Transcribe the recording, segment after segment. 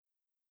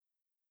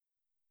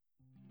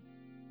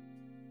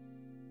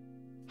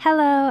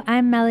Hello,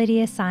 I'm Melody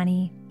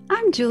Asani.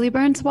 I'm Julie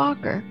Burns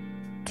Walker.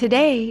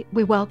 Today,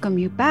 we welcome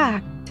you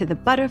back to the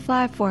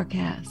Butterfly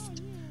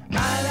Forecast.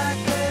 I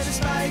like pleasure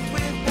spiked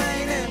with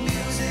pain, and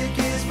music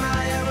is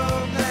my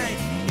aeroplane.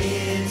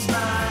 It's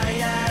my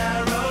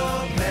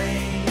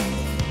aeroplane.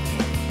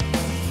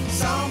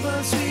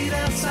 Songbird sweet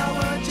and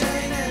sour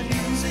Jane, and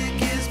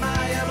music is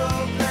my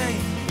aeroplane.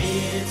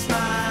 It's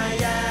my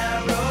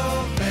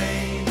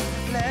aeroplane.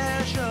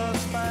 Pleasure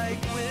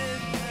spiked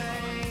with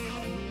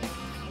pain.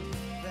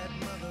 That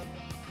mother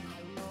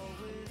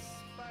always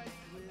spiked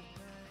with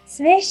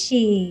pain.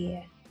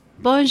 Smishy.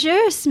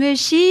 Bonjour,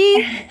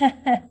 Smushy.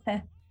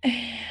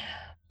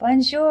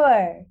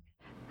 Bonjour.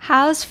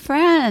 How's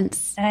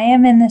France? I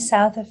am in the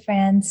south of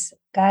France.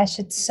 Gosh,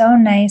 it's so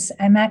nice.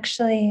 I'm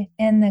actually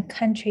in the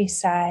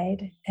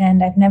countryside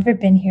and I've never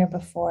been here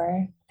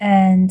before.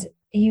 And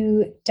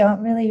you don't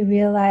really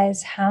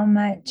realize how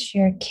much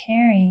you're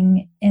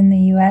carrying in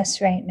the US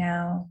right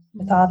now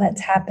with all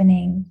that's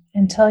happening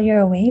until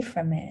you're away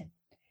from it.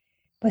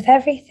 With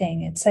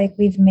everything, it's like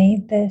we've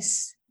made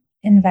this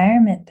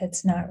environment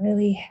that's not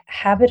really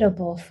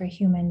habitable for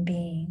human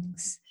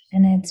beings.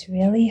 And it's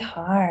really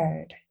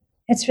hard.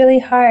 It's really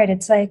hard.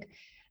 It's like,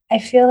 I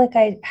feel like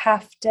I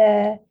have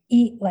to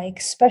eat like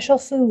special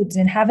foods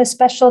and have a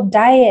special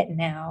diet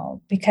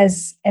now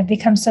because I've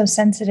become so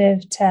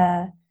sensitive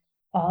to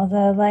all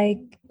the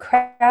like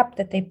crap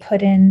that they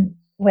put in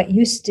what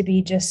used to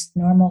be just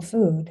normal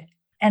food.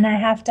 And I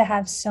have to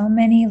have so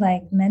many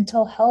like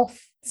mental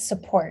health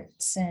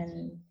supports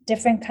and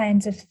different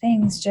kinds of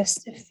things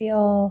just to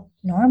feel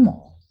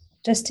normal,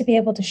 just to be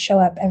able to show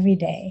up every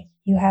day.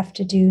 You have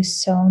to do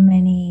so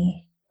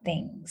many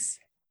things.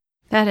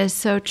 That is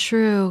so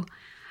true.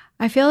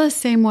 I feel the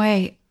same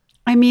way.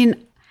 I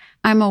mean,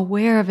 I'm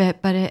aware of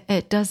it, but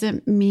it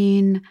doesn't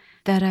mean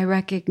that I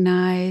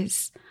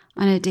recognize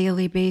on a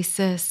daily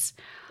basis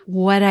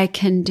what I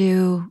can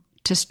do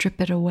to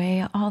strip it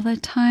away all the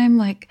time.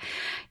 Like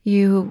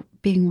you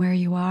being where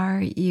you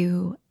are,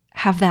 you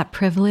have that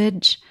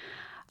privilege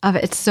of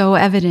it. It's so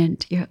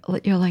evident.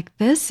 You're like,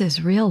 this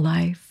is real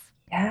life.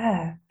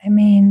 Yeah. I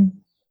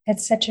mean,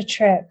 it's such a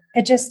trip.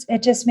 It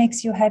just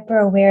makes you hyper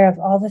aware of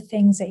all the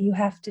things that you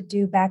have to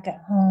do back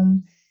at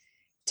home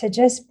to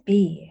just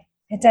be.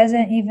 It's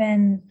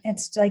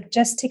like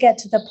just to get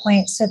to the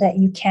point so that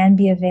you can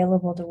be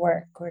available to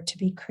work or to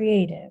be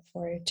creative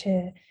or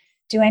to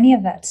do any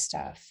of that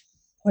stuff.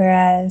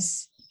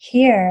 Whereas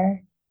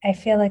here, I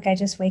feel like I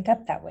just wake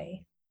up that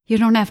way. You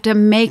don't have to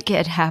make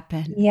it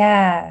happen.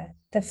 Yeah.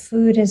 The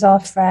food is all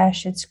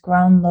fresh. It's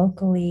grown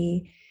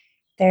locally.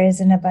 There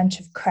isn't a bunch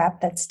of crap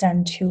that's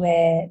done to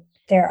it.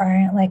 There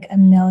aren't like a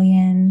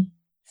million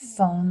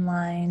phone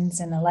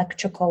lines and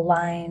electrical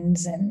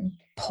lines and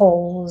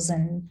poles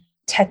and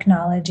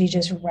technology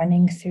just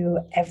running through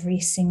every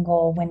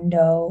single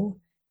window.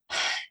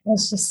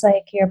 It's just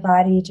like your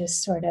body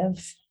just sort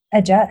of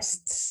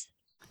adjusts.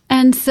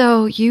 And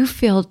so you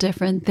feel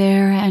different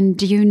there. And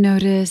do you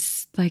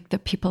notice like the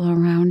people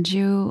around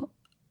you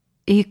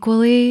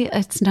equally?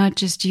 It's not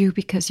just you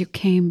because you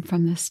came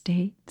from the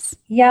States.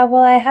 Yeah,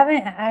 well, I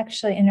haven't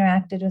actually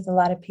interacted with a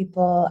lot of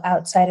people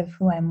outside of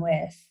who I'm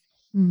with.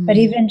 But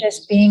even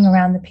just being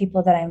around the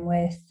people that I'm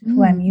with,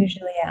 who I'm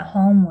usually at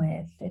home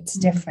with, it's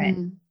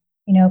different.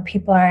 You know,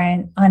 people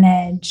aren't on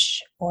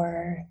edge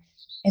or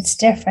it's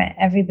different.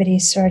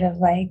 Everybody's sort of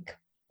like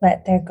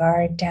let their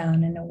guard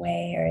down in a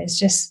way, or is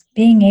just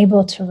being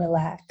able to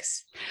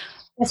relax.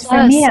 Because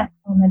for me at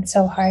home, it's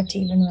so hard to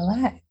even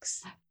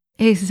relax.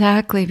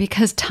 Exactly,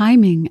 because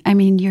timing. I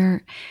mean,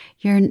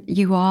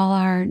 you all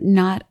are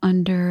not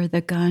under the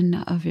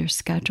gun of your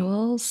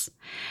schedules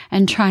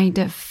and trying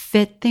to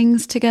fit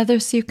things together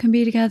so you can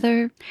be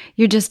together.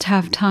 You just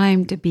have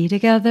time to be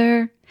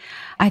together.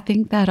 I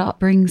think that all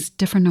brings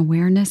different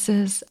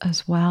awarenesses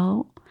as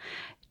well.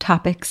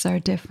 Topics are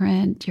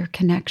different. Your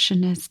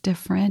connection is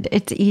different.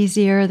 It's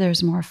easier.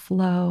 There's more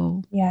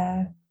flow.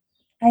 Yeah.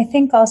 I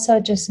think also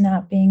just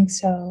not being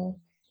so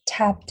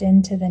tapped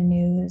into the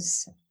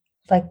news,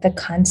 like the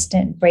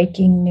constant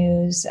breaking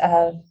news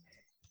of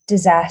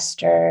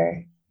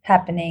disaster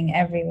happening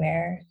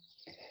everywhere.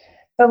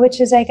 But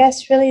which is, I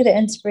guess, really the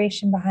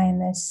inspiration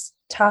behind this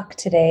talk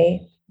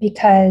today,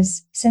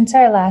 because since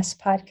our last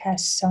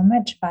podcast, so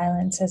much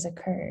violence has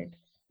occurred.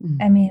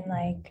 I mean,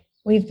 like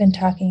we've been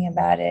talking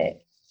about it.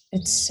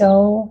 It's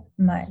so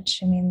much.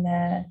 I mean,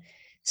 the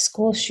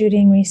school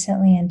shooting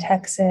recently in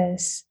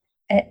Texas,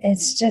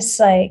 it's just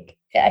like,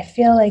 I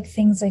feel like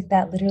things like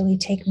that literally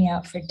take me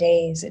out for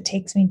days. It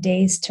takes me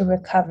days to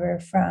recover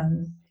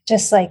from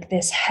just like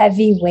this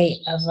heavy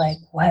weight of like,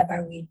 what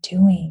are we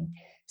doing?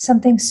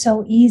 Something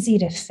so easy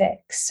to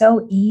fix,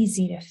 so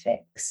easy to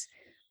fix.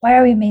 Why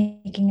are we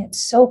making it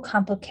so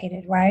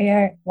complicated?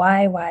 Why?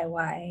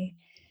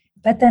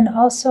 But then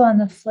also on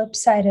the flip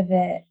side of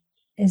it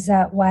is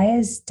that why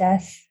is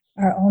death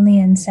our only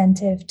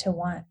incentive to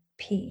want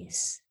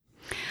peace?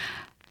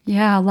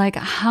 Yeah, like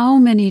how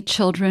many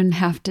children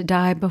have to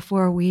die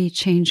before we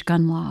change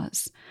gun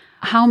laws?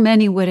 How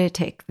many would it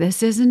take?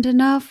 This isn't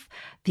enough.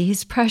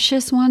 these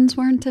precious ones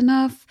weren't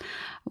enough.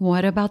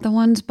 What about the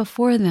ones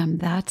before them?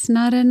 That's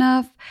not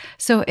enough.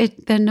 So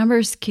the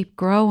numbers keep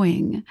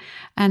growing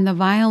and the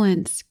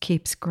violence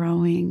keeps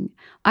growing.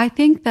 I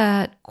think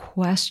that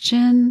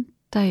question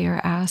that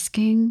you're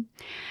asking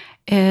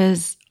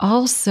is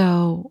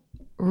also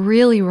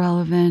really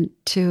relevant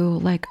to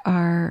like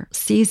our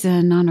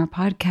season on our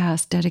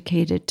podcast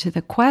dedicated to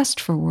the quest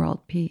for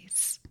world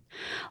peace.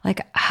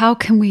 Like, how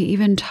can we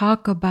even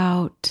talk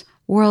about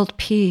world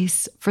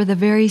peace for the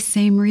very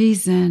same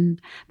reason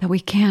that we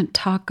can't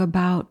talk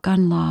about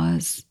gun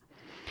laws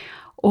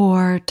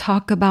or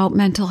talk about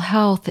mental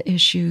health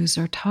issues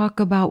or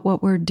talk about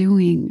what we're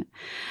doing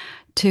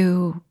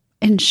to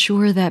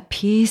ensure that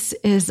peace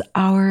is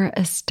our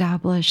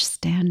established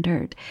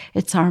standard.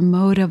 It's our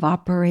mode of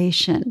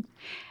operation.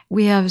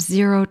 We have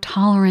zero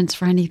tolerance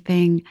for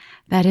anything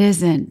that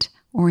isn't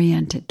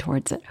oriented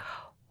towards it.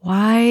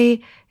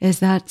 Why is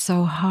that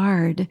so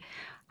hard?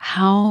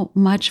 How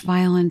much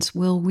violence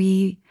will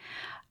we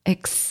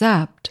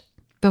accept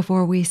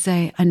before we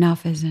say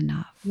enough is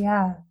enough?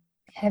 Yeah.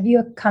 Have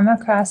you come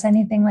across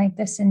anything like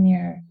this in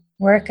your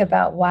work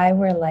about why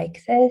we're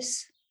like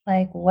this?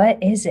 Like,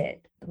 what is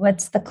it?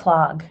 What's the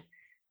clog?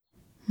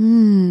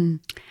 You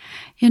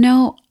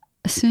know,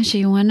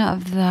 Smishy, one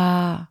of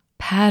the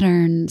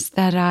patterns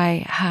that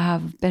I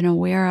have been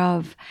aware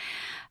of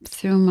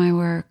through my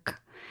work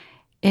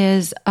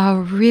is a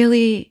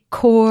really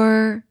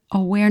core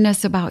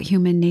awareness about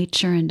human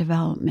nature and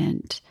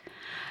development.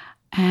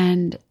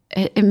 And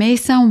it may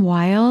sound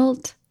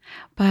wild,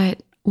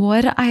 but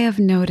what I have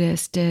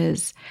noticed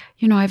is,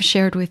 I've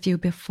shared with you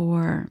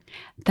before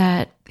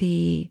that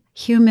the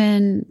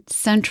human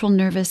central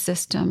nervous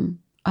system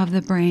of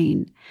the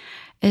brain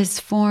is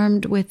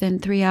formed within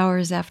 3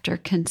 hours after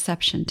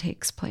conception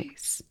takes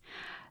place.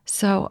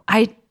 So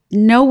I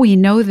know we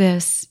know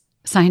this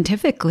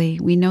scientifically,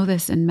 we know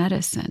this in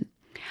medicine,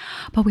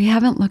 but we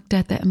haven't looked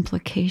at the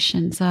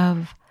implications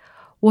of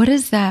what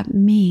does that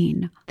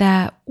mean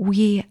that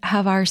we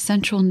have our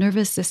central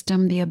nervous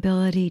system, the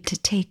ability to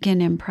take in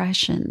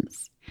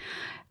impressions.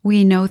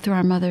 We know through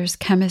our mother's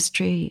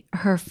chemistry,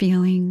 her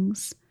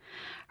feelings,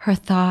 her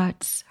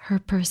thoughts, her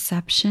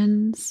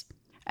perceptions,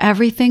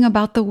 everything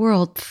about the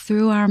world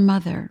through our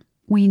mother,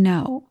 we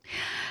know.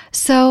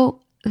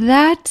 So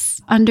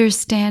that's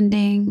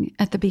understanding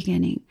at the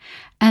beginning.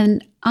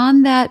 And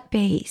on that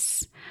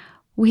base,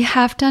 we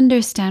have to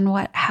understand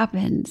what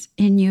happens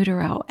in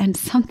utero. And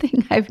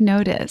something I've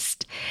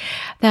noticed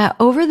that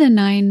over the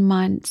 9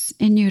 months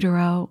in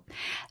utero,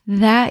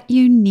 that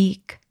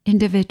unique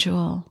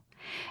individual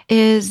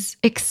is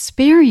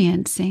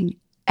experiencing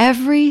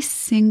every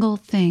single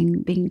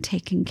thing being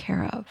taken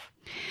care of.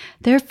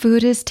 Their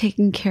food is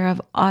taken care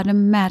of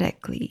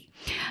automatically.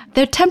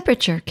 Their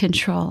temperature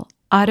control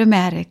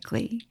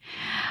automatically.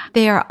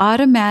 They are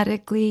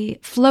automatically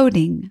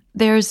floating.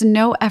 There's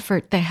no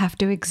effort they have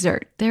to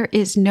exert. There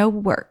is no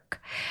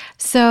work.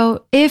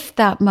 So if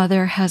that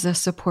mother has a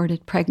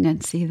supported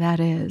pregnancy,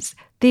 that is,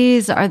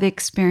 these are the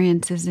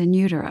experiences in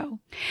utero.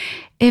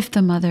 If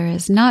the mother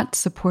is not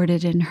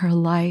supported in her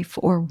life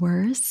or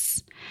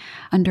worse,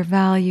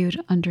 undervalued,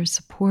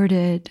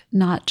 undersupported,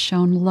 not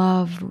shown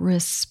love,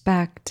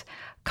 respect,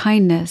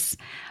 kindness,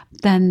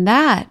 then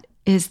that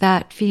is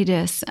that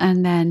fetus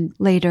and then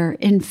later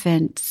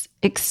infant's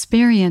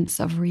experience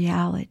of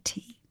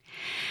reality.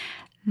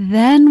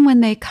 Then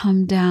when they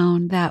come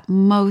down that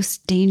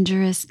most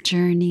dangerous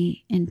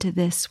journey into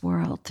this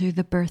world through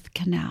the birth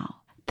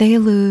canal, they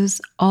lose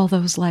all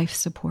those life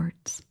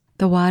supports.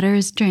 The water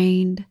is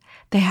drained.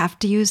 They have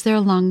to use their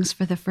lungs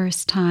for the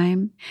first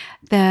time.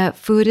 The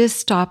food is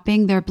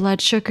stopping. Their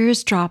blood sugar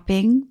is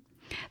dropping.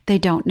 They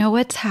don't know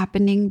what's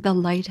happening. The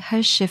light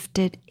has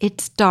shifted.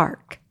 It's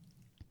dark.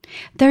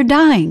 They're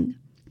dying.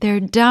 They're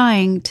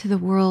dying to the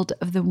world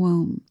of the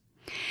womb.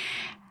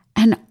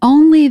 And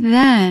only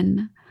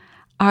then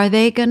are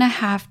they going to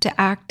have to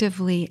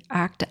actively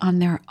act on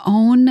their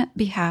own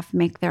behalf,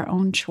 make their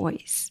own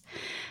choice,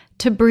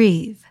 to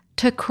breathe,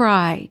 to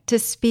cry, to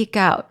speak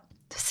out,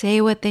 to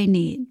say what they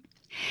need.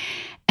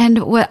 And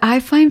what I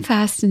find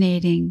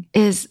fascinating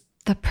is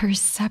the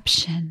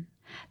perception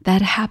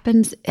that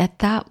happens at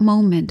that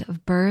moment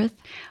of birth.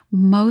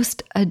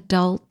 Most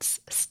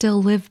adults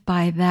still live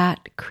by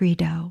that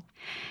credo.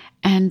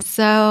 And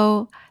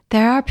so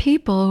there are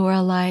people who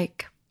are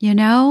like,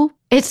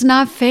 it's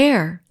not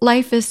fair.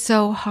 Life is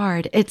so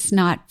hard. It's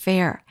not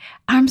fair.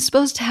 I'm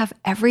supposed to have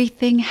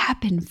everything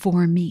happen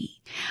for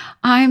me.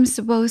 I'm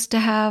supposed to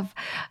have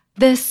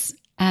this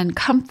and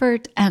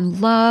comfort and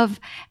love,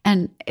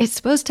 and it's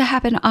supposed to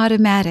happen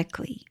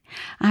automatically.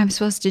 I'm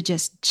supposed to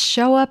just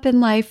show up in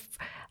life,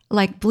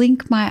 like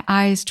blink my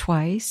eyes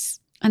twice,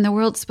 and the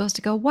world's supposed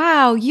to go,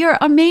 wow, you're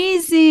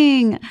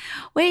amazing.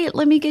 Wait,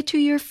 let me get you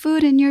your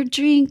food and your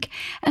drink,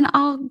 and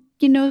I'll,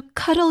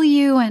 cuddle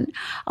you, and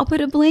I'll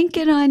put a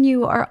blanket on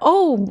you, or,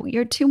 oh,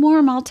 you're too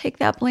warm, I'll take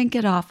that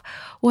blanket off.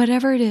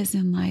 Whatever it is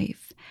in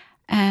life.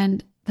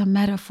 And the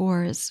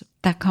metaphors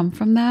that come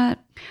from that,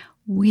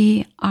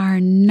 we are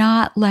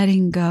not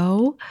letting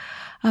go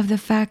of the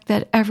fact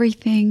that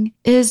everything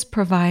is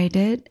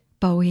provided,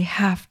 but we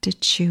have to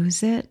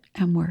choose it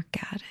and work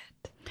at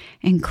it,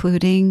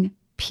 including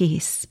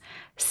peace,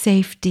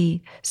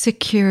 safety,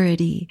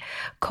 security,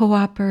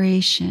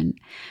 cooperation.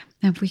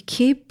 And if we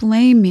keep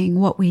blaming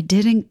what we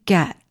didn't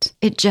get,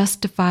 it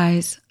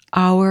justifies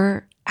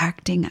our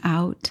acting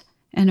out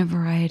in a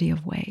variety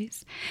of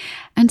ways.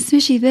 And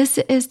Sushi, this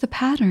is the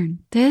pattern.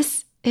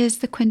 This is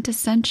the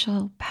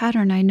quintessential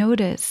pattern I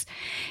notice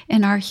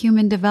in our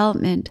human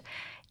development,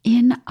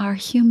 in our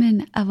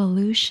human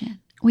evolution.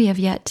 We have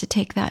yet to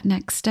take that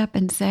next step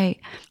and say,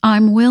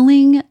 I'm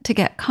willing to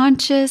get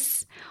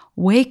conscious,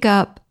 wake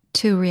up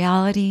to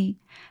reality,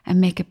 and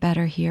make it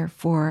better here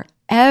for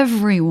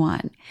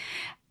everyone.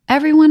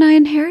 Everyone I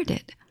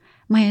inherited,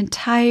 my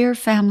entire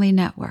family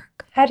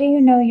network. How do you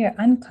know you're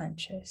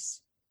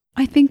unconscious?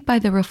 I think by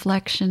the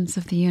reflections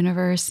of the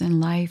universe and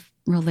life,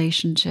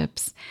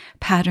 relationships,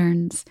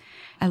 patterns.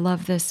 I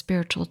love this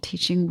spiritual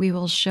teaching. We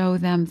will show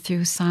them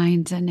through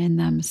signs and in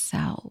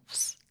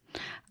themselves.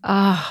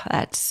 Oh,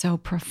 that's so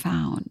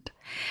profound.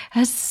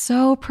 That's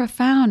so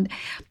profound.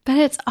 But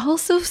it's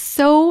also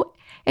so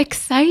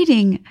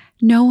exciting.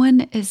 No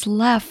one is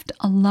left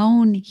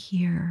alone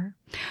here.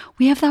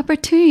 We have the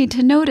opportunity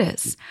to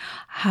notice,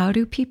 how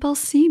do people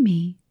see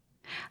me?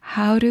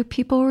 How do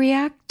people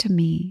react to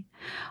me?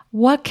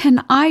 What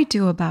can I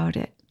do about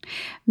it?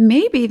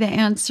 Maybe the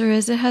answer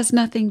is it has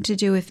nothing to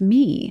do with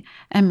me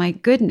and my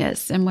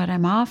goodness and what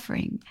I'm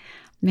offering.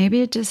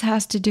 Maybe it just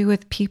has to do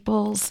with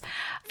people's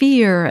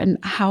fear and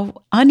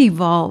how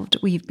unevolved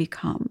we've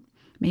become.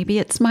 Maybe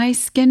it's my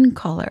skin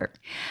color.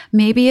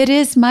 Maybe it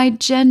is my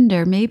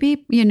gender.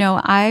 Maybe,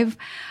 I've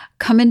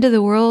come into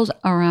the world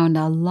around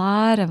a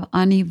lot of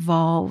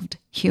unevolved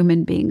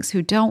human beings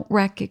who don't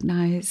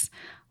recognize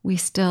we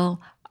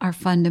still are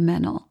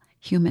fundamental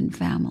human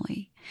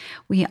family.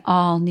 We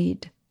all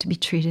need to be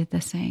treated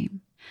the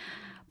same.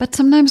 But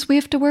sometimes we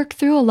have to work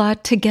through a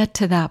lot to get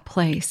to that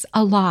place,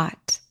 a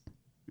lot.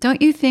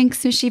 Don't you think,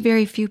 Sushi,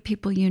 very few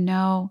people you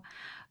know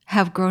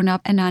have grown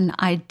up in an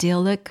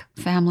idyllic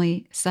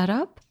family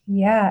setup?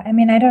 Yeah. I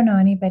mean, I don't know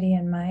anybody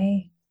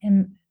I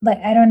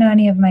don't know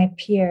any of my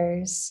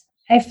peers.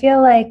 I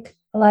feel like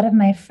a lot of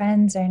my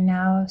friends are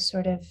now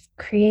sort of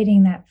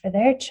creating that for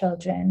their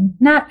children.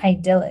 Not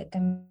idyllic. I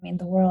mean,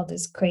 the world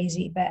is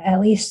crazy, but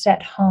at least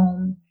at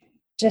home,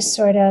 just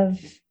sort of,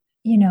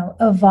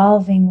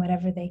 evolving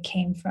whatever they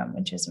came from,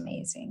 which is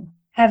amazing.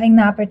 Having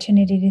the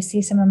opportunity to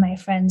see some of my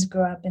friends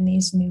grow up in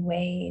these new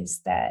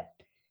ways that,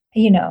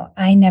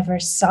 I never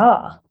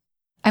saw.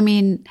 I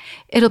mean,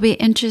 it'll be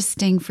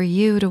interesting for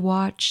you to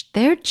watch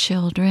their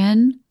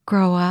children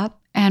grow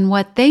up and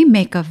what they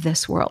make of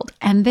this world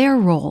and their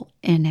role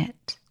in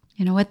it.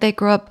 What they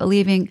grow up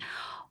believing.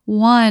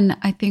 One,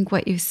 I think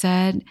what you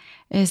said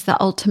is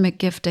the ultimate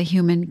gift a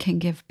human can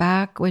give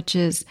back, which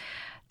is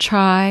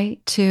try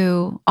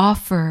to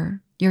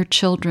offer your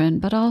children,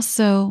 but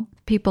also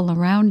people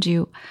around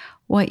you,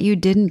 what you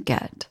didn't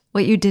get,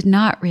 what you did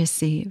not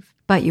receive,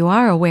 but you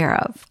are aware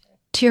of.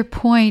 To your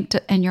point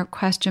and your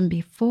question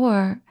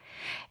before,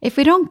 if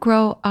we don't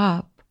grow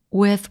up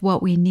with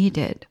what we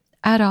needed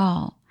at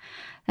all,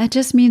 that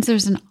just means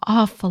there's an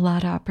awful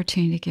lot of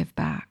opportunity to give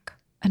back,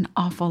 an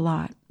awful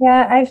lot.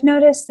 Yeah, I've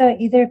noticed that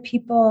either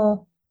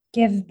people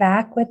give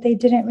back what they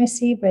didn't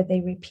receive or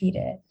they repeat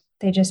it.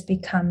 They just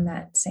become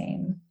that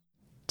same.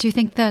 Do you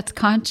think that's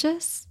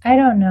conscious? I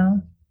don't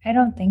know. I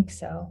don't think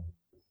so.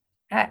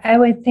 I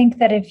would think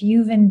that if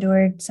you've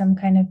endured some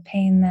kind of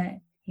pain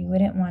that you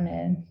wouldn't want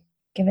to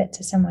give it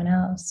to someone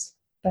else,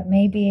 but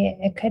maybe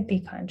it could be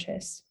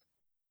conscious.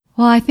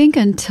 Well, I think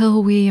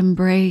until we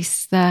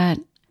embrace that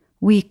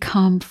we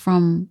come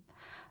from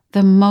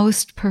the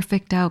most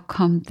perfect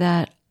outcome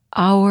that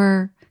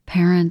our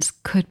parents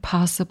could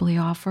possibly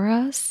offer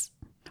us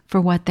for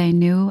what they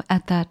knew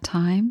at that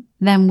time,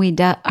 then we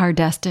are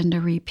destined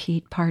to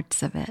repeat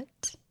parts of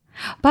it.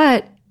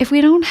 But if we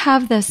don't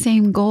have the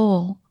same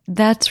goal,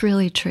 that's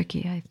really tricky,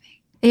 I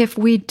think. If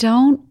we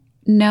don't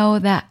know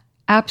that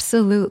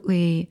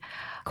absolutely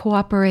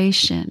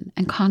cooperation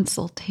and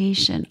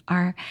consultation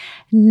are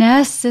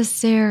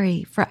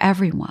necessary for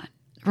everyone,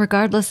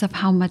 regardless of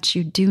how much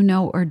you do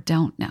know or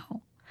don't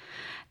know,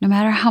 no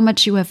matter how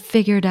much you have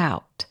figured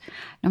out,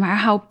 no matter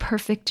how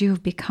perfect you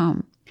have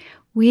become,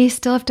 we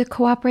still have to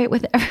cooperate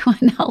with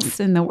everyone else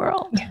in the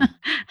world. Yeah.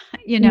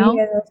 You know? You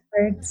hear those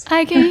words?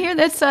 I can hear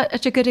that's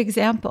such a good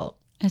example.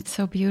 It's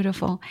so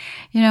beautiful.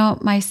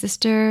 My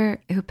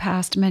sister who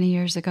passed many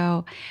years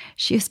ago,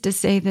 she used to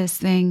say this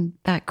thing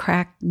that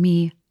cracked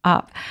me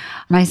up.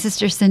 My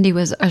sister Cindy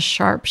was a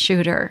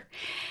sharpshooter.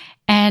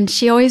 And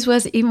she always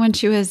was, even when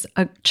she was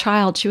a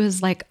child, she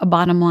was like a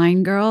bottom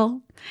line girl.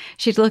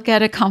 She'd look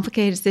at a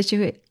complicated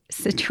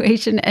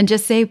situation and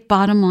just say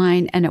bottom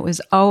line, and it was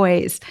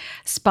always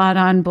spot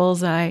on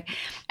bullseye.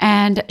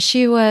 And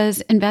she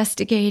was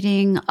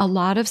investigating a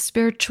lot of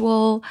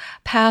spiritual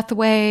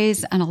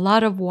pathways and a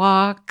lot of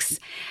walks.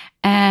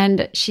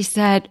 And she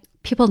said,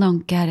 people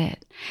don't get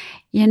it.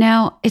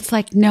 It's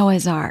like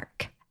Noah's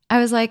Ark. I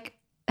was like,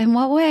 in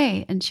what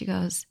way? And she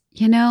goes,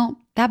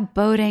 that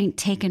boat ain't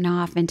taken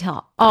off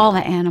until all the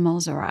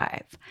animals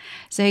arrive.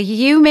 So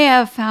you may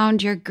have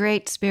found your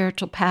great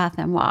spiritual path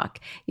and walk.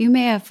 You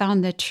may have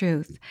found the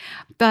truth.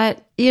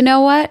 But you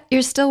know what?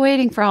 You're still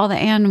waiting for all the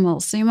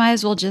animals, so you might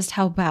as well just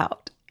help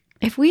out.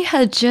 If we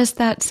had just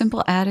that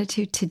simple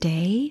attitude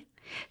today,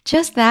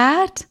 just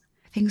that,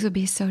 things would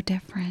be so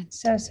different.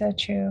 So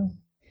true.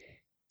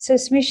 So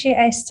Smishi,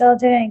 I still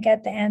didn't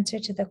get the answer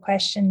to the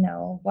question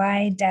though.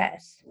 Why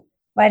death?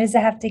 Why does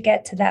it have to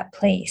get to that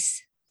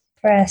place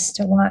for us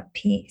to want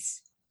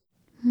peace?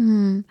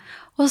 Well,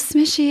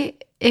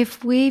 Smishi,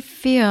 if we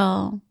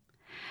feel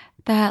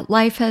that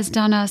life has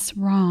done us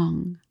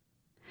wrong,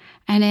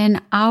 and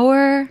in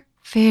our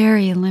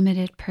very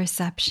limited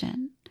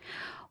perception,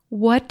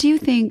 what do you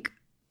think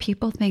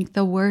people think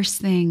the worst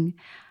thing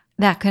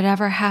that could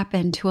ever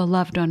happen to a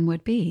loved one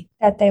would be?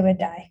 That they would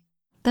die.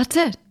 That's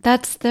it.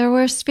 That's their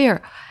worst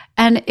fear.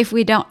 And if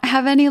we don't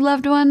have any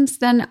loved ones,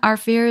 then our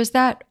fear is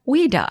that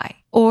we die,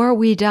 or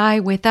we die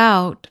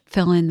without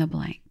fill in the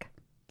blank.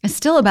 It's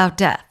still about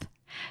death.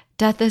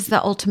 Death is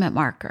the ultimate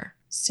marker.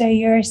 So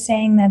you're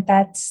saying that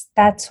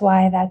that's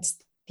why that's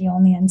the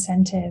only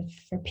incentive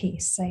for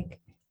peace. Like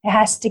it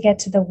has to get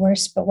to the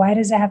worst, but why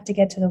does it have to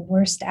get to the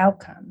worst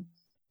outcome?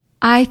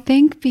 I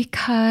think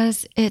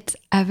because it's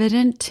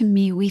evident to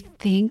me we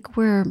think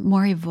we're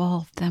more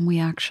evolved than we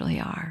actually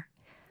are.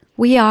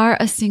 We are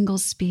a single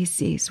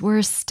species.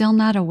 We're still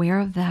not aware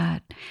of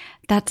that.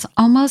 That's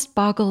almost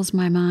boggles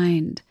my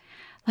mind.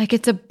 Like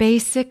it's a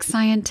basic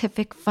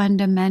scientific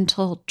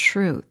fundamental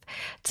truth.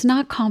 It's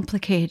not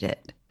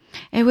complicated.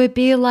 It would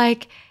be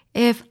like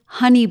if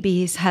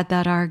honeybees had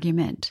that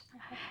argument.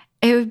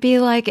 It would be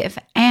like if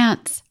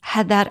ants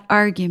had that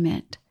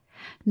argument.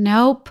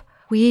 Nope,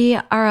 we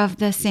are of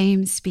the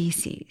same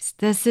species.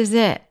 This is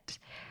it.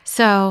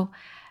 So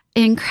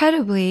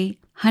incredibly,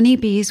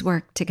 honeybees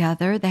work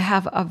together. They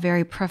have a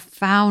very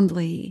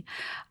profoundly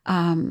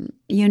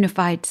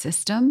unified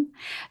system.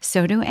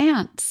 So do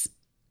ants.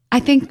 I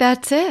think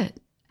that's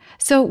it.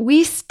 So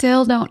we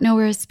still don't know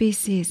we're a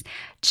species.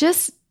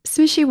 Just,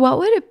 Smishi, what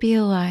would it be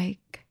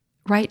like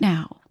right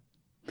now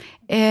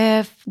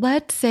if,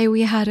 let's say,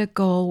 we had a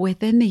goal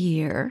within the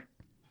year,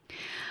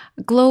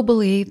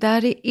 globally,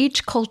 that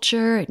each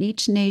culture and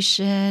each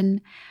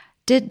nation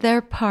did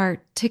their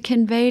part to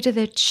convey to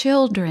the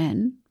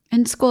children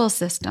in school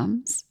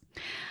systems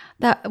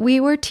that we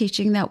were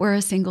teaching that we're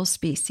a single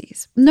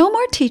species. No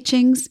more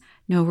teachings,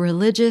 no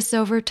religious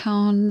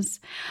overtones,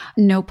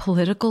 no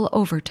political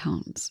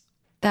overtones,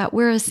 that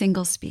we're a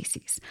single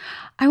species.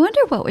 I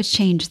wonder what would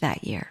change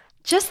that year.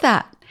 Just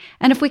that.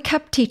 And if we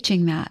kept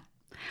teaching that,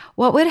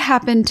 what would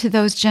happen to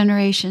those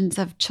generations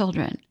of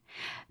children?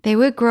 They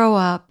would grow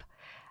up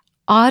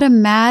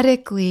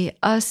automatically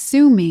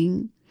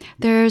assuming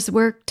there's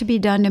work to be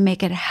done to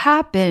make it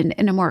happen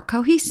in a more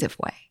cohesive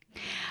way.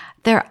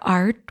 Their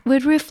art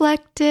would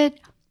reflect it,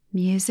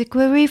 music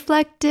would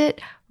reflect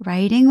it,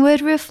 writing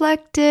would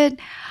reflect it,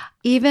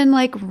 even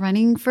like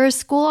running for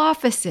school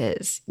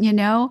offices,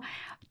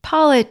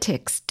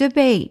 politics,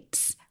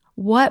 debates,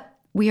 what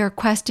we are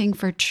questing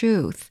for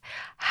truth,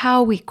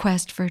 how we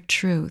quest for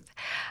truth,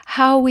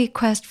 how we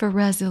quest for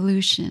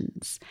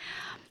resolutions,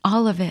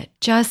 all of it,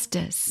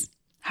 justice,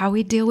 how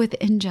we deal with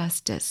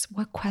injustice,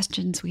 what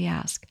questions we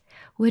ask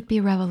would be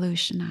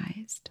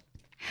revolutionized.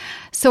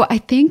 So I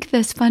think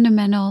this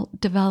fundamental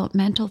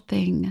developmental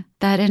thing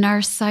that in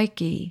our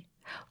psyche,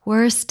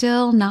 we're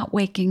still not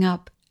waking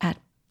up at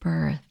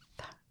birth.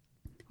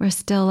 We're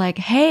still like,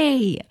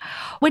 hey,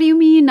 what do you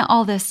mean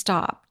all this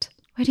stopped?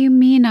 What do you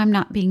mean I'm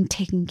not being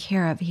taken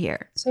care of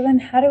here? So then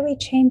how do we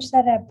change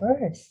that at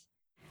birth?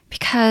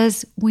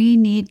 Because we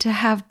need to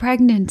have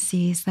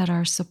pregnancies that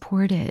are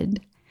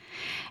supported.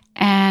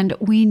 And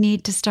we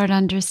need to start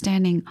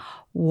understanding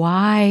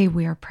why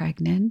we're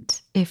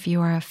pregnant if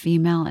you are a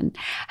female and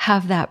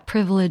have that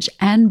privilege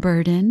and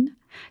burden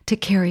to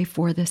carry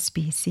for the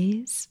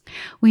species.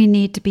 We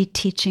need to be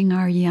teaching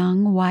our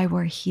young why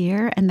we're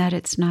here and that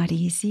it's not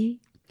easy.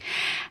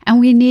 And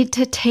we need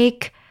to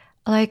take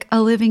like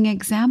a living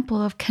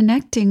example of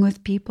connecting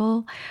with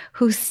people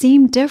who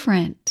seem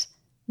different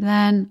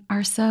than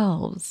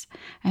ourselves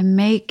and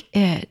make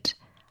it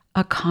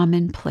a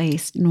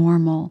commonplace,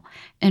 normal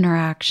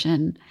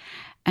interaction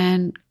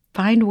and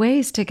find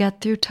ways to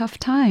get through tough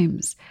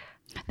times.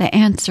 The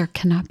answer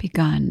cannot be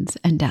guns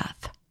and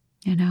death,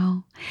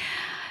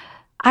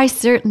 I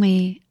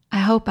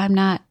hope I'm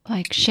not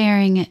like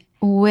sharing it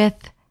with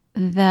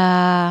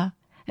the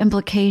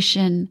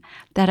implication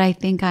that I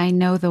think I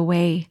know the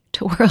way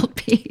to world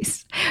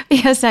peace,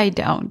 because I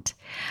don't.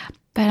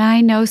 But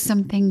I know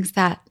some things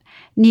that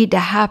need to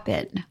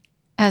happen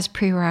as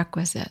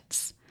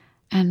prerequisites.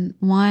 And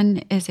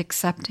one is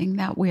accepting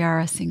that we are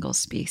a single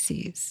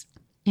species,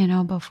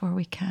 before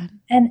we can.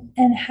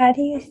 And how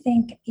do you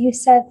think, you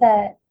said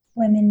that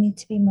women need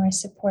to be more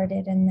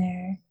supported in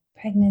their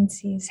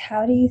pregnancies.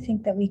 How do you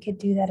think that we could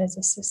do that as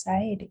a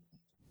society?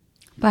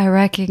 By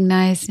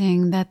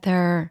recognizing that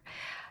they're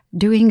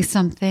doing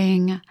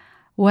something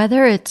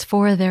whether it's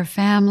for their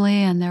family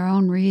and their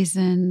own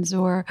reasons,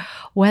 or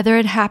whether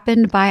it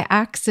happened by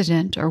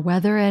accident, or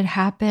whether it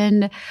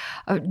happened,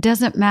 it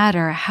doesn't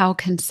matter how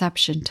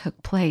conception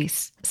took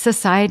place.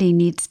 Society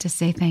needs to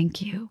say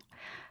thank you.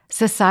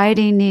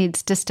 Society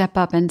needs to step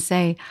up and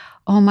say,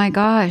 oh my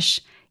gosh,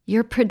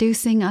 you're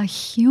producing a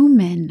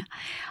human,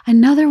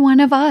 another one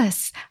of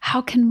us. How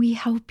can we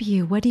help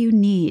you? What do you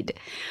need?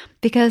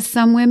 Because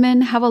some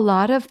women have a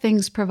lot of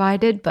things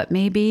provided, but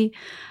maybe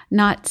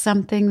not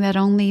something that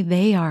only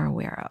they are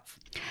aware of.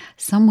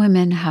 Some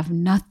women have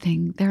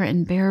nothing. They're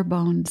in bare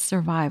bones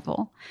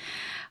survival.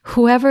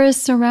 Whoever is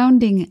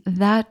surrounding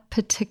that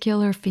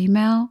particular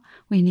female,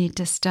 we need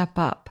to step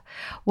up.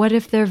 What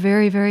if they're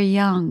very, very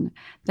young?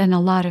 Then a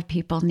lot of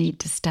people need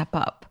to step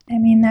up. I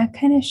mean, that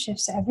kind of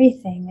shifts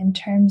everything in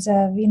terms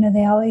of,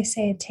 they always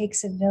say it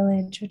takes a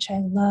village, which I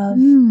love.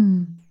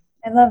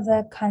 I love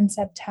the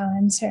concept how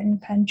in certain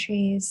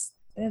countries,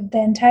 the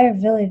entire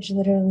village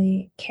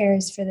literally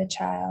cares for the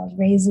child,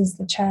 raises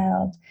the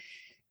child.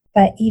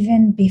 But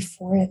even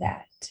before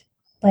that,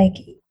 like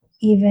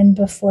even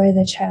before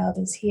the child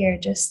is here,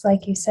 just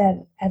like you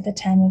said, at the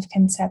time of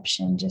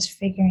conception, just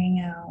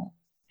figuring out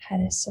how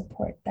to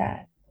support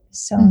that is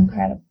so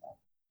incredible.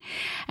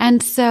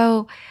 And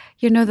so,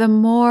 the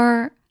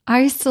more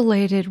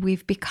isolated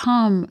we've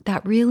become,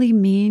 that really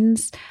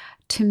means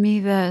to me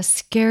the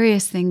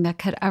scariest thing that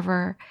could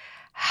ever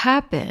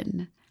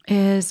happen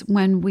is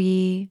when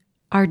we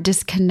are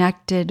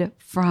disconnected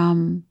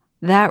from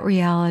that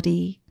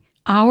reality,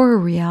 our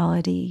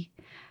reality,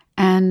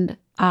 and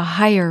a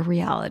higher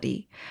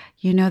reality.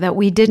 That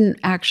we didn't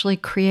actually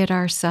create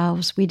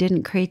ourselves. We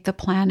didn't create the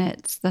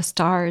planets, the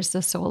stars,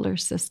 the solar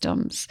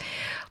systems.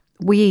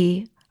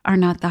 We are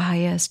not the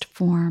highest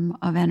form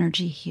of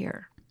energy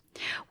here.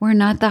 We're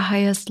not the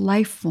highest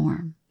life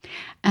form.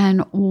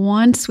 And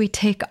once we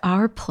take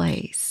our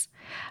place,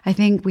 I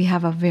think we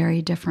have a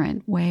very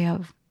different way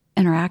of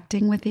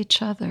interacting with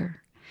each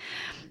other.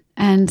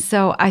 And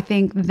so I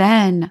think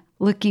then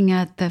looking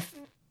at the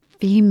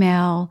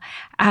female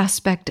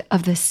aspect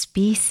of the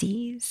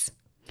species,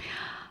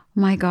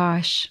 my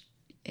gosh,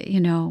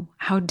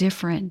 how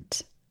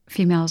different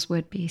females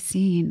would be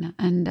seen.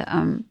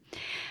 And,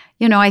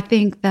 I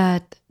think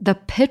that the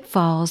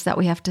pitfalls that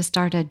we have to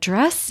start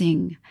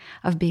addressing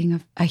of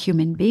being a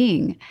human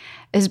being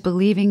is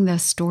believing the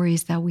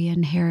stories that we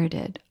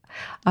inherited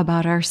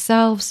about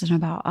ourselves and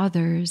about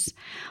others.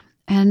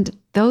 And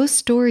those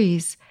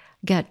stories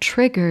get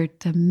triggered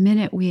the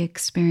minute we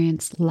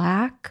experience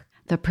lack,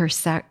 the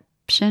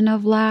perception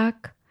of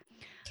lack.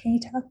 Can you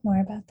talk more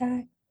about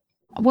that?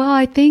 Well,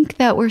 I think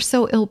that we're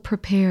so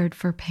ill-prepared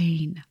for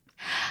pain.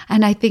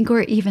 And I think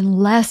we're even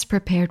less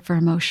prepared for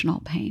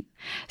emotional pain.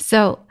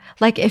 So,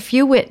 like if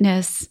you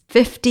witness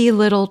 50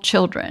 little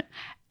children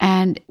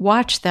and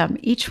watch them,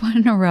 each one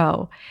in a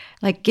row,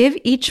 like give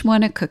each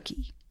one a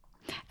cookie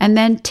and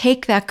then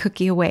take that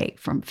cookie away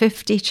from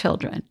 50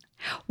 children.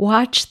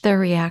 Watch their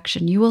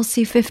reaction. You will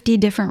see 50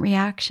 different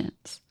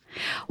reactions.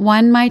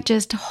 One might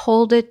just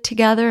hold it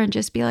together and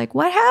just be like,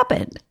 what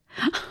happened?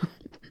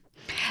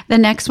 The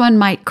next one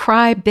might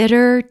cry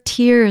bitter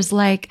tears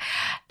like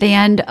the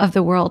end of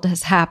the world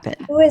has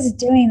happened. Who was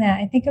doing that?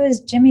 I think it was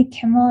Jimmy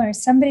Kimmel or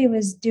somebody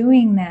was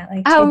doing that.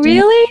 Like, oh,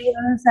 really?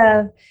 Videos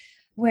of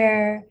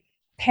where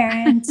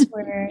parents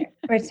were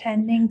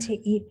pretending to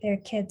eat their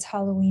kids'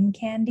 Halloween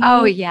candy.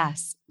 Oh,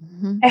 yes.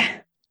 Mm-hmm.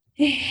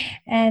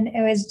 And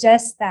it was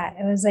just that.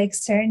 It was like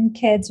certain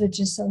kids would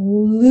just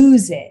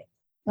lose it,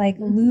 like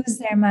lose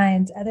their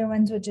minds. Other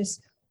ones would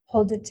just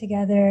hold it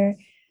together.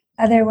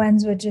 Other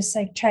ones would just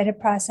like try to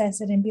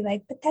process it and be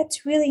like, but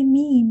that's really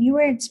mean. You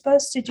weren't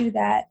supposed to do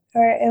that.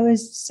 Or it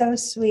was so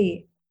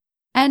sweet.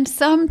 And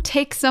some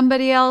take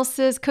somebody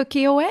else's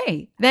cookie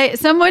away.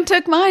 Someone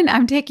took mine,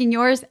 I'm taking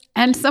yours,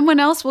 and someone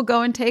else will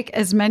go and take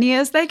as many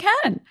as they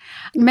can.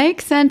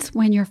 Makes sense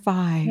when you're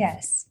 5.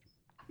 Yes.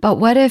 But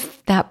what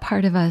if that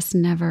part of us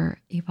never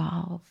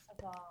evolved?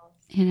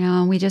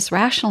 And we just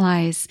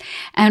rationalize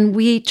and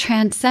we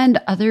transcend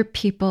other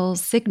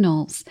people's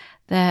signals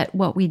that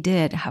what we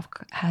did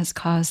has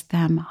caused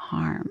them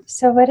harm.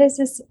 So what is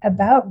this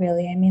about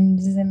really? I mean,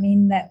 does it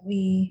mean that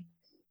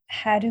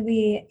how do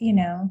we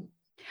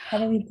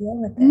deal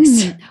with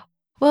this?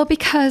 Well,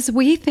 because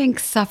we think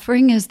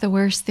suffering is the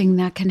worst thing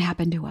that can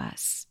happen to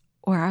us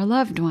or our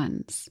loved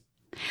ones.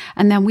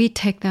 And then we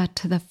take that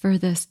to the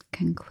furthest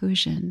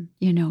conclusion,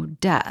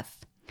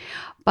 death.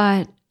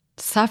 But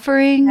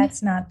suffering...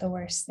 That's not the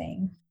worst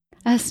thing.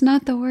 That's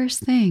not the worst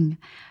thing.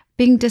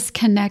 Being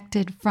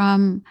disconnected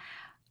from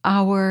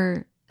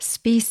our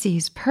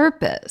species'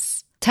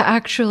 purpose to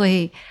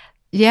actually,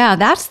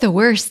 that's the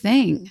worst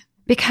thing,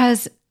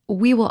 because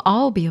we will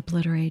all be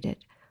obliterated.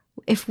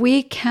 If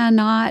we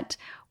cannot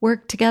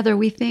work together,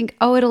 we think,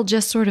 it'll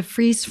just sort of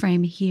freeze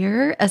frame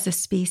here as a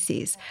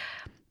species.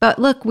 But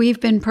look,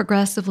 we've been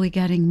progressively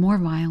getting more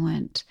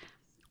violent,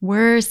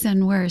 worse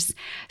and worse.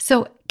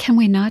 So can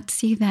we not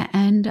see the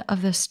end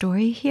of the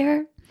story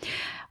here?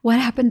 What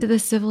happened to the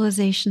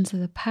civilizations of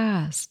the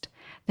past?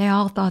 They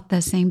all thought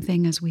the same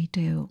thing as we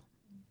do.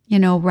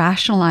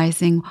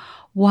 rationalizing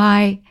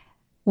why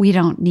we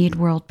don't need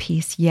world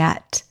peace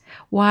yet,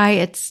 why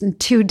it's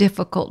too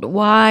difficult,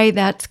 why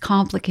that's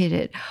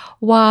complicated,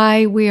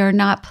 why we are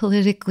not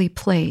politically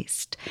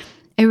placed.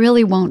 It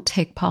really won't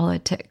take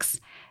politics.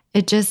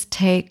 It just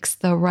takes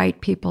the right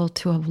people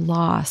to have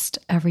lost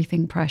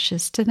everything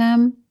precious to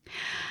them.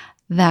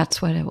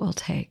 That's what it will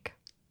take.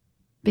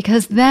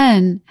 Because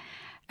then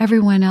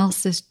everyone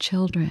else's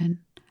children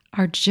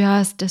are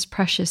just as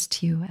precious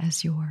to you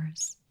as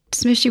yours.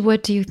 Smishy,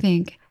 what do you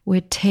think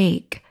would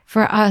take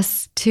for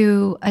us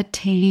to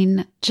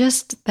attain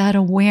just that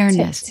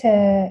awareness?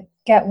 To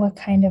get what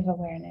kind of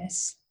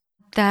awareness?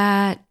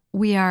 That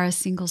we are a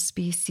single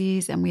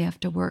species and we have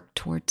to work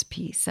towards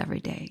peace every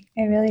day.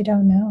 I really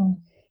don't know.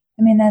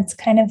 I mean, that's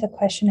kind of the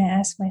question I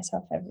ask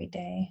myself every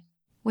day.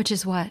 Which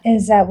is what?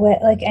 Is that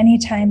what, like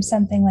anytime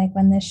something like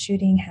when this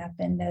shooting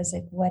happened, I was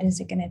like, what is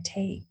it going to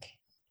take?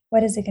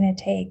 What is it going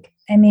to take?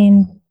 I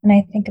mean, when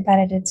I think about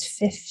it, it's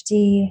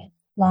 50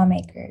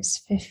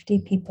 lawmakers,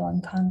 50 people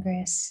in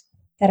Congress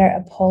that are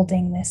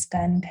upholding this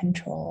gun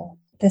control,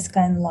 this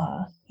gun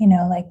law,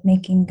 like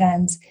making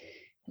guns,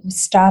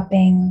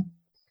 stopping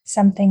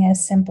something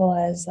as simple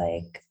as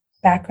like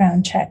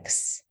background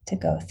checks to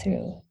go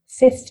through.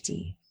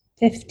 50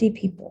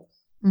 people.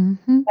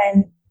 Mm-hmm.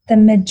 When the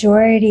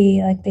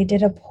majority, like they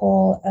did a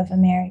poll of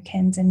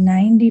Americans, and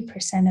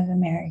 90% of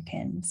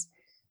Americans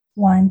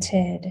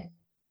wanted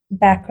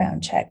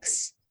background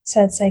checks.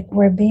 So it's like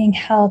we're being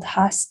held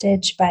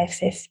hostage by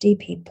 50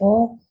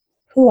 people.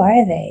 Who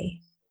are they?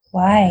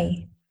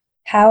 Why?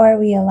 How are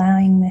we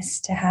allowing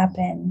this to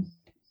happen?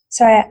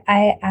 So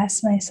I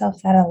ask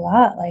myself that a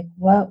lot, like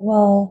what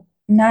will,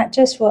 not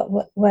just what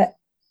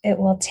it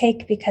will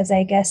take, because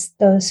I guess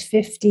those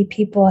 50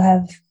 people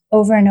have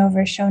over and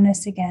over shown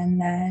us again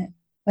that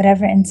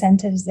whatever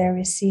incentives they're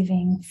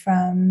receiving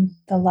from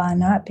the law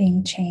not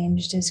being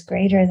changed is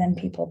greater than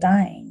people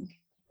dying.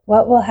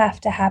 What will have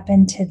to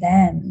happen to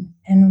them?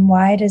 And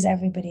why does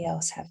everybody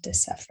else have to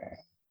suffer?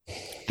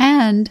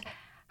 And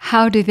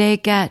how do they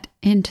get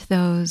into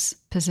those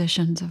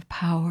positions of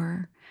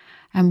power?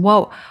 And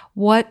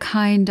what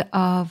kind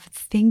of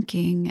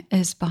thinking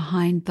is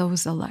behind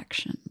those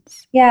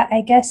elections? Yeah,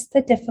 I guess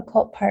the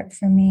difficult part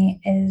for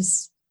me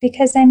is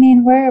because, I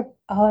mean, we're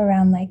all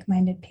around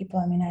like-minded people.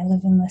 I mean, I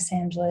live in Los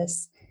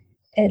Angeles.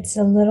 It's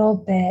a little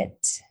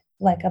bit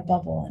like a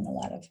bubble in a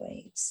lot of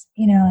ways.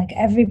 Like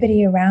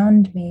everybody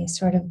around me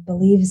sort of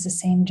believes the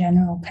same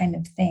general kind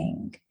of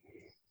thing.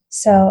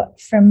 So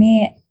for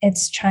me,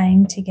 it's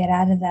trying to get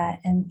out of that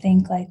and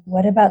think like,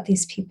 what about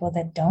these people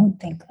that don't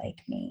think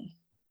like me?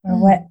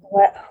 Or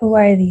who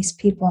are these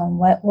people and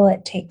what will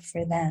it take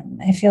for them?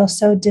 I feel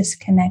so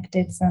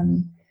disconnected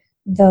from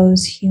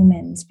those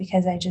humans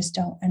because I just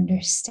don't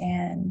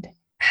understand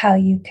how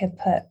you could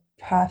put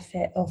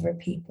profit over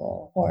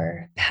people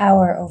or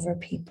power over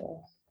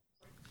people.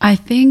 I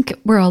think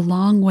we're a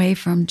long way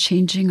from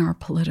changing our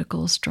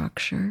political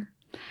structure.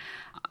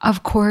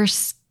 Of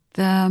course,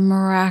 the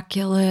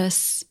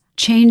miraculous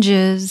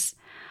changes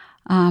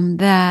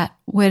that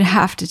would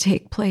have to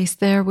take place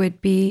there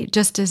would be,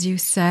 just as you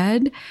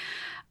said,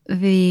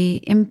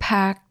 the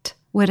impact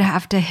would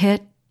have to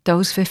hit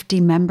those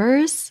 50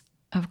 members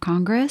of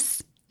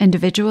Congress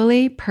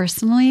individually,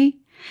 personally,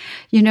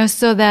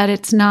 so that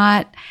it's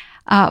not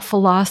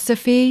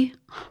philosophy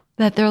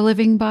that they're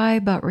living by,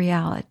 but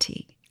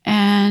reality.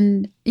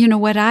 And,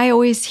 what I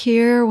always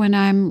hear when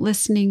I'm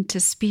listening to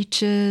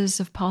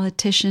speeches of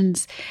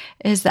politicians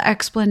is the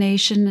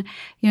explanation,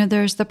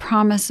 there's the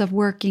promise of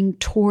working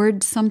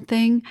towards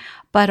something,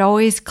 but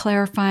always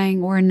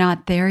clarifying we're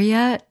not there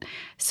yet.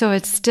 So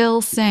it's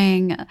still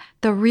saying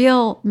the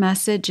real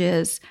message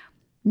is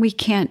we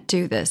can't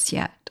do this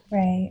yet.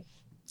 Right.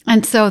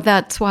 And so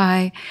that's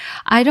why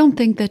I don't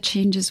think that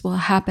changes will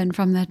happen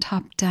from the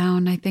top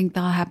down. I think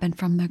they'll happen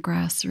from the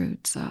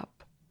grassroots up.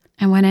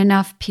 And when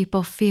enough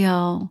people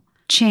feel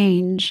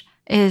change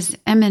is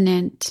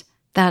imminent,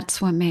 that's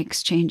what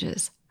makes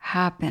changes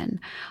happen.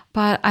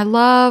 But I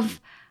love,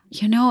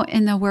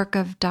 in the work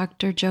of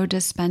Dr. Joe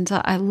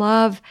Dispenza, I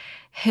love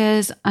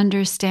his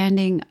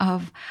understanding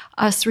of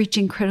us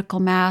reaching critical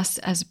mass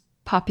as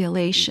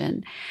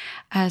population,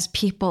 as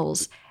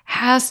peoples,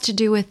 has to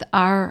do with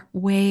our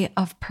way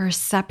of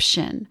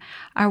perception,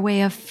 our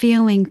way of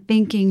feeling,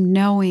 thinking,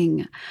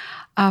 knowing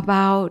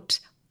about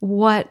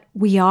what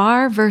we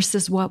are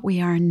versus what we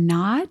are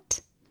not,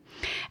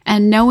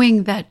 and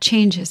knowing that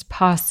change is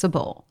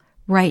possible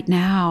right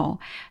now.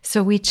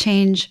 So we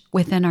change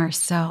within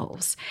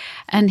ourselves.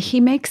 And he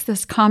makes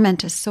this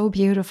comment is so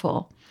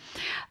beautiful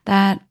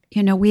that,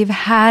 we've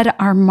had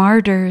our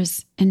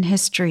martyrs in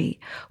history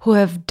who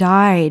have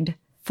died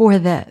for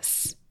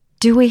this.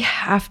 Do we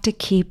have to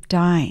keep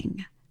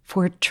dying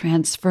for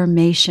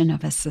transformation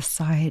of a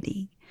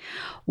society?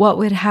 What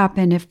would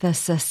happen if the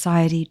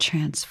society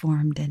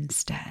transformed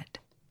instead?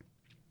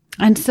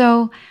 And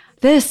so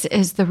this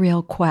is the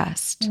real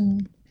quest. I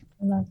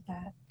love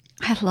that.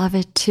 I love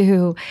it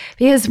too,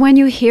 because when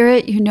you hear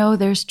it,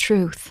 there's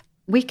truth.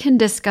 We can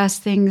discuss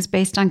things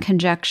based on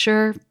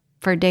conjecture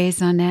for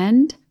days on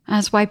end,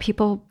 That's why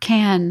people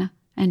can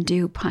and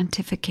do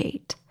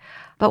pontificate.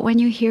 But when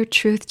you hear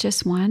truth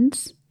just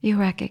once, you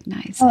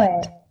recognize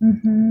it.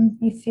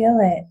 You feel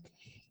it.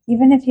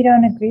 Even if you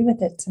don't agree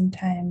with it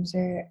sometimes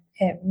or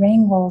it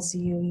wrangles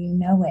you, you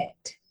know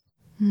it.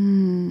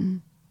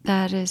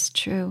 That is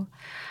true.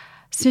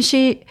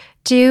 Sushi,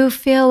 do you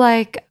feel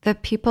like the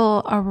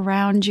people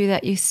around you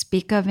that you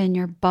speak of in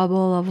your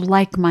bubble of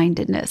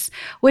like-mindedness,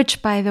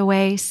 which, by the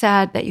way,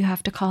 sad that you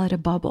have to call it a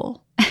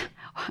bubble.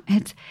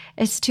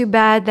 It's too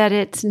bad that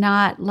it's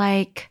not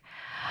like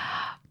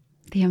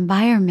the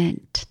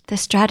environment, the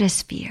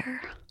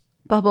stratosphere.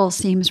 Bubble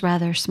seems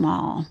rather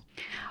small.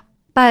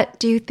 But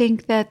do you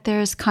think that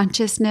there's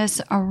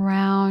consciousness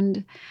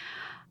around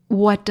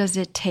what does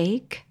it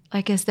take?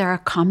 Like, is there a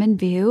common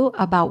view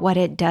about what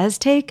it does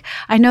take?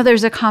 I know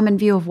there's a common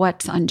view of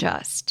what's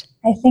unjust.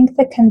 I think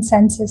the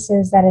consensus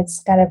is that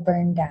it's got to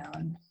burn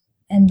down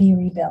and be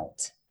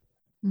rebuilt.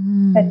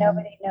 But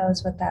nobody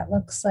knows what that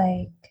looks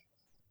like.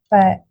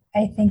 But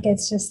I think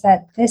it's just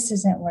that this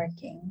isn't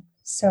working.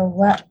 So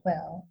what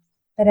will?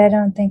 But I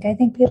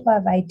think people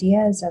have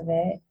ideas of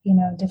it. You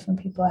know, different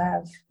people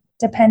have,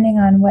 depending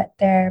on what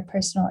their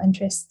personal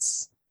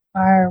interests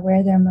are,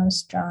 where they're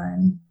most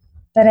drawn.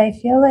 But I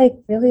feel like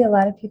really a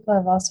lot of people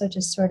have also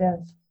just sort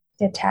of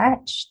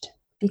detached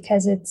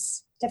because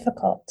it's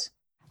difficult.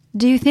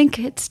 Do you think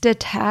it's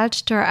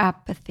detached or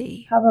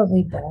apathy?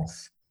 Probably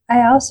both.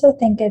 I also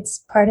think it's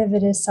part of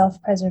it is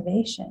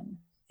self-preservation.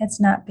 It's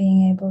not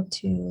being able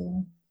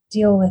to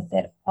deal with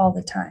it all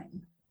the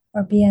time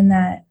or be in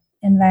that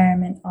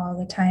environment all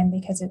the time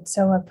because it's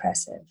so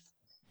oppressive.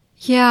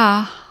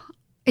 Yeah,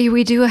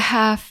 we do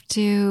have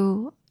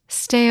to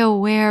stay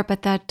aware,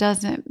 but that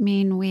doesn't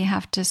mean we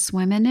have to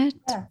swim in it.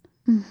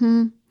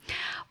 Yeah.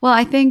 Well,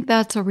 I think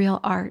that's a real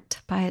art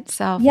by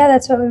itself. Yeah,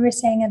 that's what we were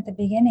saying at the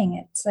beginning.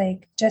 It's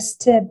like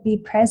just to be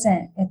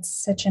present, it's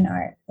such an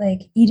art.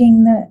 Like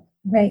eating the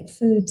right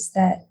foods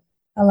that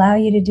allow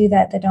you to do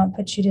that don't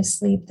put you to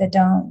sleep, that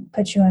don't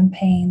put you in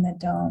pain, that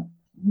don't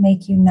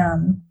make you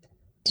numb.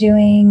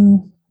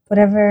 Doing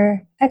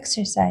whatever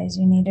exercise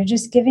you need, or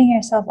just giving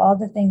yourself all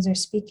the things, or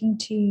speaking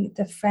to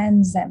the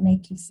friends that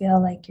make you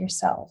feel like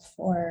yourself,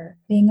 or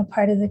being a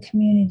part of the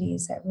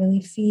communities that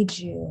really feed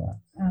you,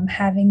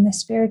 having the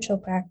spiritual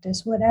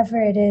practice,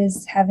 whatever it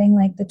is, having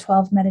like the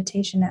 12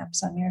 meditation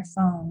apps on your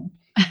phone.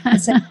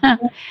 It's like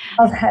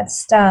all that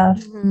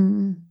stuff,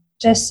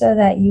 just so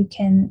that you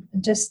can,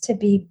 just to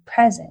be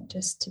present,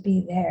 just to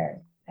be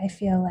there. I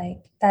feel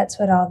like that's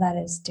what all that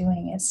is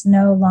doing. It's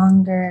no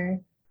longer,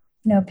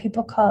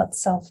 people call it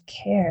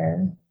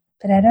self-care,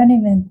 but I don't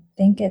even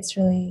think it's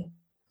really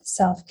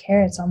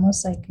self-care. It's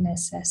almost like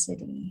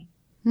necessity.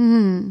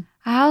 I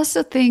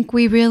also think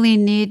we really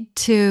need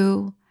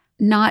to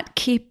not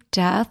keep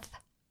death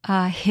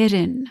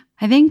hidden.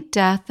 I think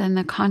death and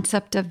the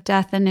concept of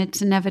death and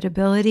its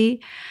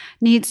inevitability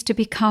needs to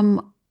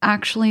become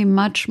actually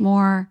much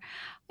more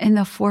in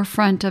the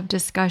forefront of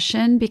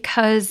discussion,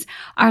 because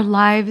our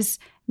lives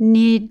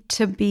need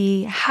to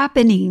be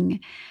happening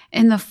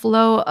in the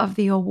flow of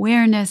the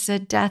awareness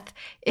that death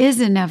is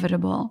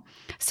inevitable.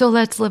 So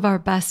let's live our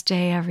best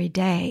day every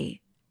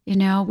day.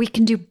 We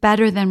can do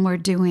better than we're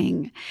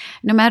doing.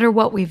 No matter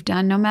what we've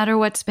done, no matter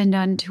what's been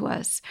done to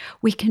us,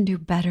 we can do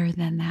better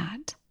than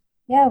that.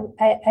 Yeah,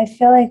 I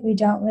feel like we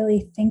don't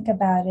really think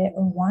about it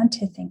or want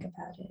to think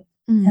about it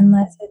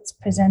unless it's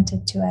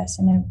presented to us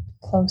in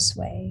a close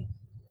way.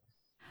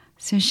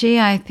 Sushi,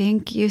 I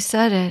think you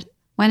said it.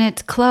 When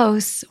it's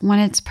close, when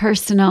it's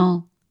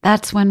personal,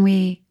 that's when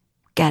we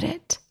get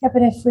it. Yeah,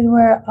 but if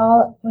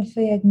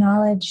we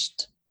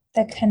acknowledged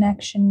the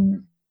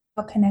connection,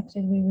 how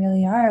connected we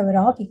really are, it would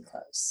all be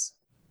close.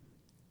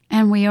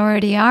 And we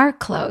already are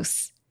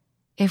close.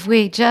 If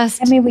we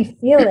just... we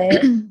feel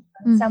it.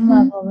 On some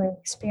level, we're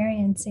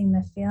experiencing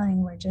the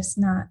feeling. We're just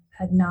not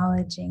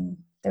acknowledging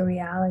the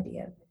reality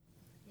of it.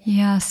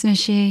 Yeah,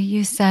 Sushi,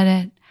 you said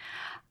it.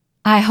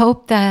 I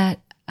hope that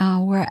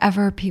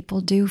wherever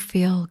people do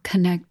feel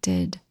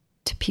connected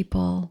to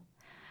people,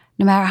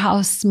 no matter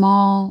how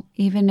small,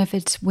 even if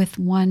it's with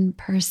one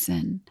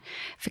person,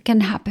 if it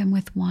can happen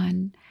with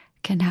one,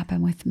 it can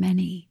happen with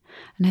many.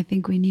 And I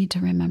think we need to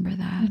remember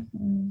that.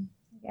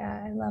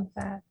 Yeah, I love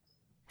that.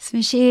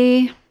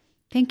 Sushi,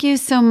 thank you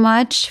so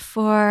much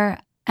for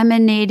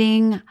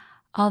emanating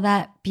all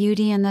that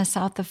beauty in the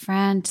south of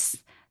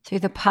France through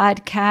the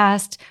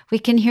podcast. We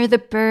can hear the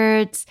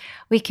birds.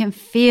 We can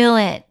feel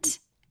it.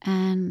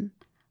 And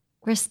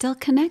we're still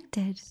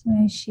connected.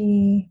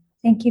 Sushi,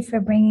 thank you for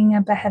bringing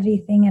up a heavy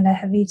thing at a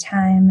heavy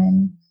time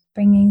and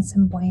bringing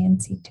some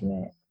buoyancy to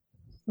it.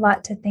 A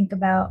lot to think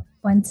about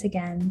once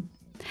again.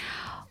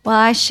 Well,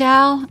 I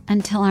shall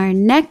until our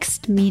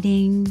next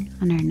meeting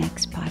on our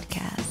next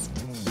podcast.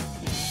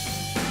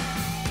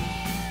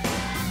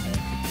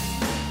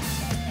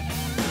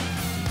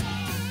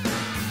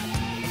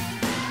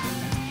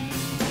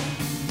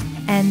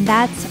 And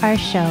that's our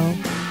show.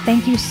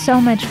 Thank you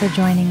so much for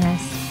joining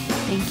us.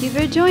 Thank you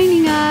for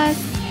joining us.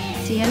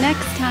 See you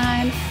next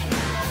time.